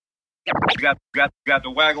got the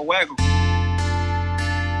waggle waggle.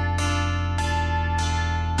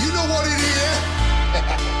 You know what it is?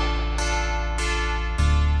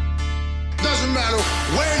 Doesn't matter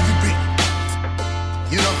where you be.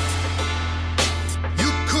 You know, you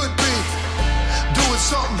could be doing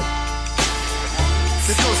something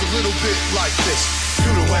that goes a little bit like this. Do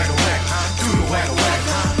the waggle wag, do the waggle wag,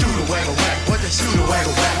 do the waggle wag. What they do the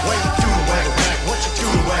waggle wag? Where you do the waggle wag? What you do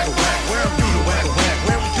the waggle wag? Where do the waggle wag?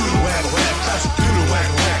 Where we do the waggle wag? Cause do the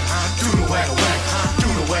waggle wag, do the waggle wag, do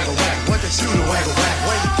the waggle wag. What they do the waggle wag?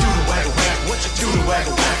 Where you do the waggle wag? What you do the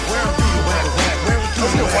waggle wag? Where do the waggle wag? Where we do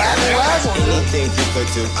the waggle wag? Anything you could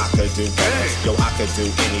do, I could do better. Yo, I could do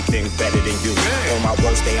anything better than you. On my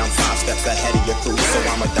worst day, I'm 5 steps ahead of your crew. So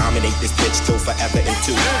I'ma dominate this bitch till forever and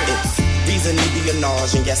two. It's reason to be a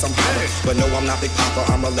nage, and yes, I'm hotter. But no, I'm not Big Papa,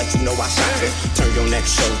 I'ma let you know I shot you. Turn your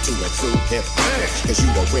next show to a true hip-hopper. Cause you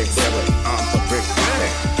a brick bearer, I'm a brick hopper.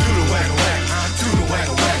 Do the waggle wag, do the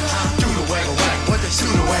waggle wag, do the waggle wag. What they do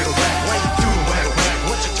the waggle wag? Where you do the waggle wag?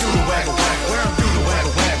 What you do the waggle wag? Where do the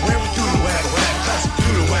waggle wag? Where we do the waggle wag? Cause do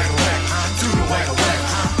the waggle wag, do the waggle wag,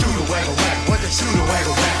 do the waggle wag. What they do the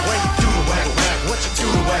waggle wag? Where you do the waggle wag? What you do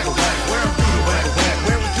the waggle wag? Where do the waggle wag?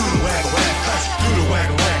 Where we do the waggle wag? Cause do the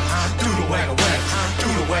waggle wag, do the waggle wag, do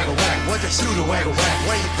the waggle wag. What they do the waggle wag?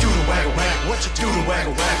 Where you do the waggle wag? What you do the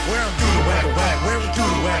waggle wag? Where do the waggle wag? Where we do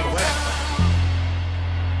the waggle wag?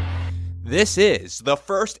 This is the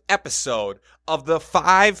first episode of the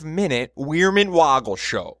 5-minute Wierman Waggle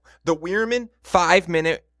Show. The Wierman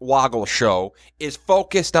 5-minute Waggle Show is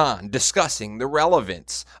focused on discussing the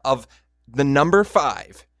relevance of the number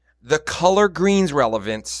 5, the color green's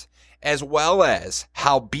relevance, as well as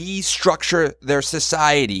how bees structure their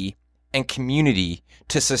society and community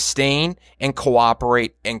to sustain and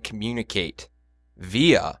cooperate and communicate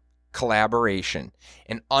via collaboration,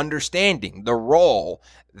 and understanding the role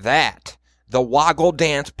that the waggle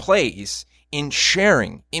dance plays in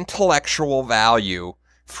sharing intellectual value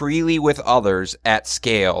freely with others at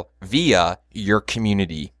scale via your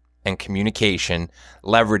community and communication,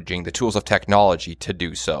 leveraging the tools of technology to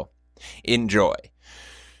do so. Enjoy.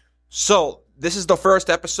 So, this is the first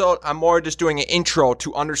episode. I'm more just doing an intro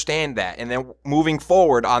to understand that. And then moving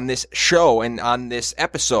forward on this show and on this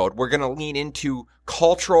episode, we're going to lean into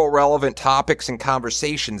cultural relevant topics and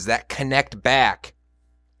conversations that connect back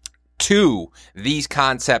to these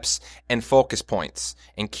concepts and focus points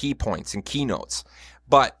and key points and keynotes.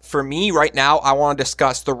 But for me right now, I want to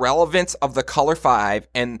discuss the relevance of the color 5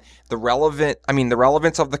 and the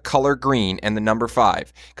relevance of the color green and the number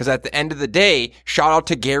 5. Because at the end of the day, shout out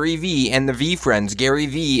to Gary V and the V Friends. Gary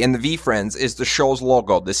V and the V Friends is the show's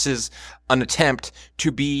logo. This is an attempt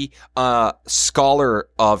to be a scholar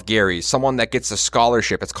of Gary's, someone that gets a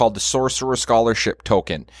scholarship. It's called the Sorcerer Scholarship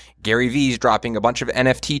Token. Gary V's dropping a bunch of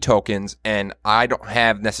NFT tokens, and I don't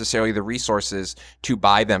have necessarily the resources to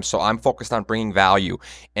buy them, so I'm focused on bringing value.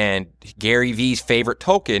 And Gary V's favorite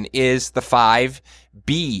token is the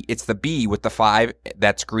 5B. It's the B with the 5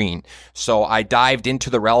 that's green. So I dived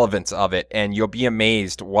into the relevance of it, and you'll be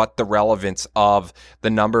amazed what the relevance of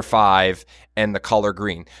the number 5 and the color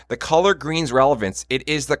green. The color green's relevance, it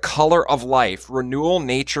is the color of life, renewal,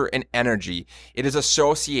 nature, and energy. It is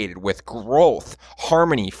associated with growth,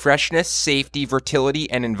 harmony, freshness, safety,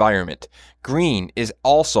 fertility, and environment. Green is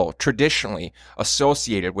also traditionally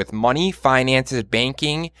associated with money, finances,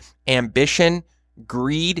 banking, ambition,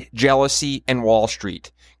 greed, jealousy, and Wall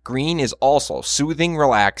Street. Green is also soothing,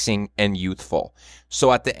 relaxing, and youthful.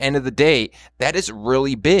 So at the end of the day, that is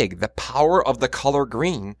really big. The power of the color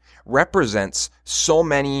green represents so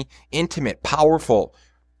many intimate, powerful,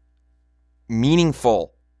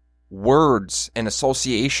 meaningful words and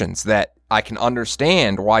associations that I can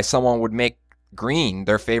understand why someone would make green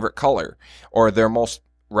their favorite color or their most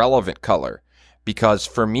relevant color. Because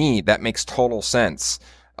for me, that makes total sense.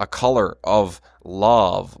 A color of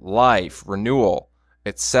love, life, renewal,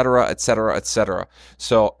 etc., etc., etc.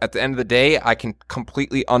 So at the end of the day, I can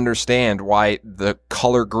completely understand why the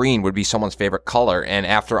color green would be someone's favorite color. And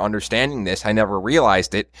after understanding this, I never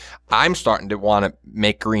realized it. I'm starting to want to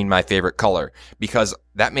make green my favorite color because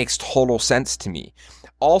that makes total sense to me.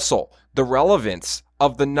 Also, the relevance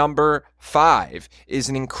of the number 5 is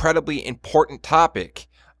an incredibly important topic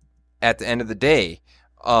at the end of the day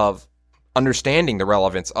of understanding the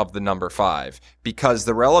relevance of the number 5, because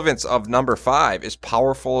the relevance of number 5 is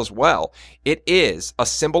powerful as well. It is a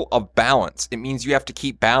symbol of balance. It means you have to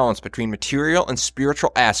keep balance between material and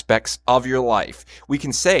spiritual aspects of your life. We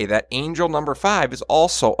can say that angel number 5 is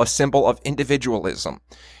also a symbol of individualism,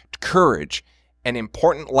 courage, and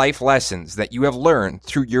important life lessons that you have learned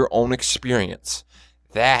through your own experience.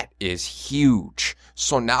 That is huge.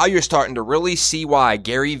 So now you're starting to really see why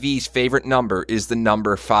Gary Vee's favorite number is the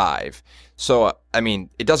number 5. So, I mean,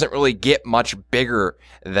 it doesn't really get much bigger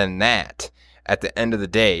than that at the end of the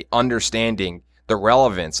day, understanding the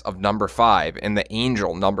relevance of number 5 and the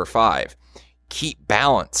angel number 5. Keep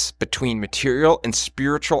balance between material and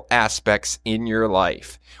spiritual aspects in your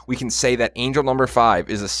life. We can say that angel number 5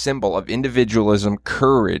 is a symbol of individualism,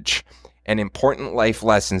 courage, and important life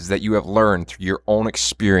lessons that you have learned through your own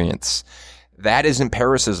experience. That is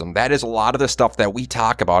empiricism. That is a lot of the stuff that we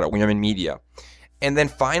talk about at Wierman Media. And then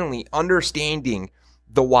finally, understanding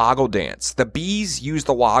the waggle dance. The bees use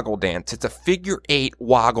the waggle dance. It's a figure 8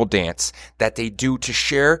 waggle dance that they do to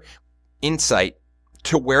share insight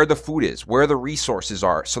to where the food is, where the resources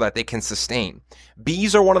are, so that they can sustain.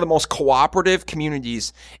 Bees are one of the most cooperative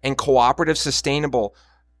communities and cooperative sustainable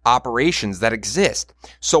operations that exist.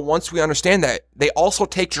 So once we understand that, they also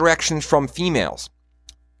take directions from females.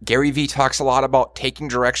 Gary Vee talks a lot about taking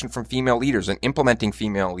direction from female leaders and implementing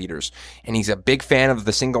female leaders. And he's a big fan of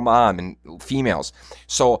the single mom and females.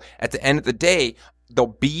 So at the end of the day, the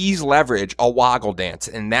bees leverage a waggle dance.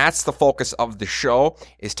 And that's the focus of the show,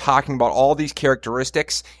 is talking about all these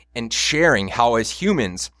characteristics and sharing how as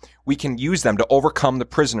humans, we can use them to overcome the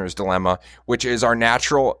prisoner's dilemma, which is our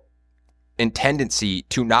natural tendency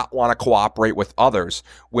to not want to cooperate with others,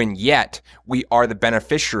 when yet we are the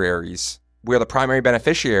beneficiaries. We're the primary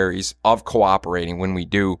beneficiaries of cooperating when we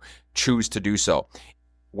do choose to do so.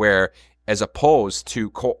 Where as opposed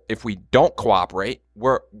to if we don't cooperate,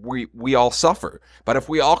 we all suffer. But if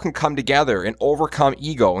we all can come together and overcome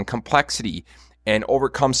ego and complexity and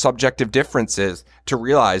overcome subjective differences to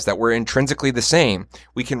realize that we're intrinsically the same,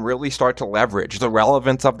 we can really start to leverage the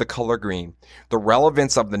relevance of the color green, the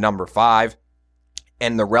relevance of the number 5,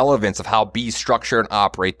 and the relevance of how bees structure and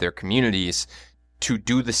operate their communities to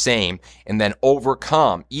do the same, and then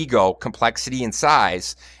overcome ego, complexity, and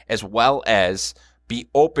size, as well as be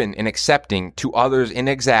open and accepting to others'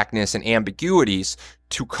 inexactness and ambiguities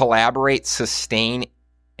to collaborate, sustain,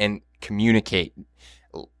 and communicate,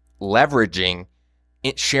 leveraging,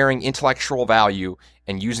 sharing intellectual value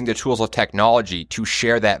and using the tools of technology to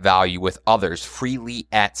share that value with others freely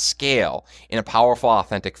at scale in a powerful,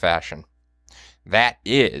 authentic fashion. That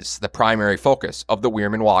is the primary focus of the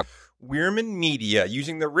Wierman Waggle. Wierman Media,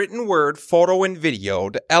 using the written word, photo, and video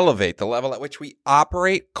to elevate the level at which we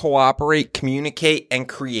operate, cooperate, communicate, and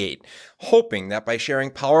create, hoping that by sharing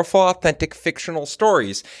powerful, authentic, fictional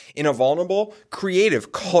stories in a vulnerable,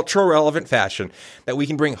 creative, cultural relevant fashion, that we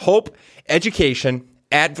can bring hope, education,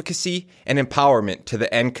 advocacy, and empowerment to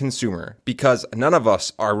the end consumer. Because none of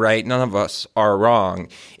us are right, none of us are wrong.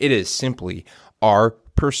 It is simply our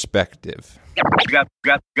perspective. You got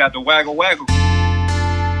the waggle waggle.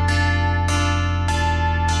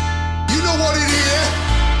 You know what it is?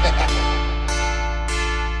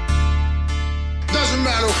 Doesn't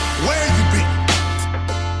matter where you be.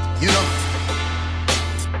 You know,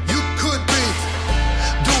 you could be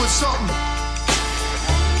doing something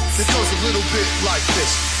that goes a little bit like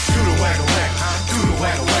this. Do the waggle wag, do the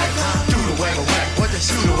waggle wag, do the waggle wag. What they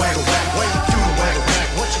do the waggle wag? Where you do the waggle wag?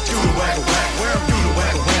 What you do the waggle wag? Where do the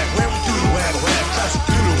waggle wag? Where we do the waggle wag? Cause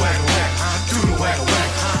do the waggle wag, do the waggle wag,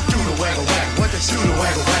 do the waggle wag. What they do the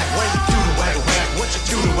waggle wag? Where you do the waggle wag? What you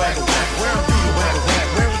do the waggle wag? Where do the waggle wag?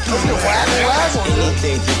 Where we do the waggle wag?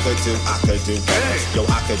 Anything you could do, I could do better. Yo,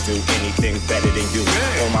 I could do anything better than you.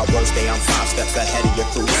 On my worst day, I'm 5 steps ahead of your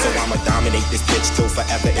crew. So I'ma dominate this bitch till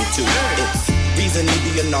forever and 2. It's reason to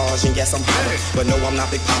be a nage, and yes, I'm hotter. But no, I'm not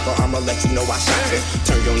Big Papa, I'ma let you know I shot you.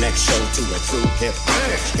 Turn your next show to a true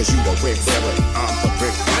hip-hopper. Cause you a brick bearer, I'm a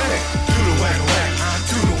brick bearer. Do the waggle wag,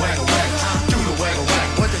 do the waggle wag, do the waggle wag.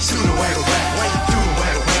 What they do the waggle wag? Where you do the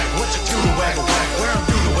waggle wag? What you do the waggle wag? Where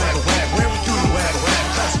do the waggle wag? Where we do the waggle wag?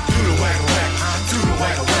 Cause do the waggle wag, do the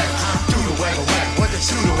waggle wag, do the waggle wag. What they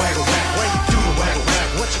do the waggle wag? Where you do the waggle wag?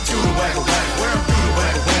 What you do the waggle wag? Where do the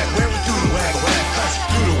waggle wag? Where we do the waggle wag? Cause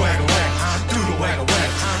do the waggle wag, do the waggle wag,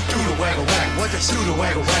 do the waggle wag. What they do the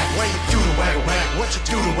waggle wag? Where you do the waggle wag? What you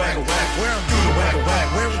do the waggle wag? Where do the waggle wag?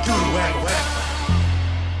 Where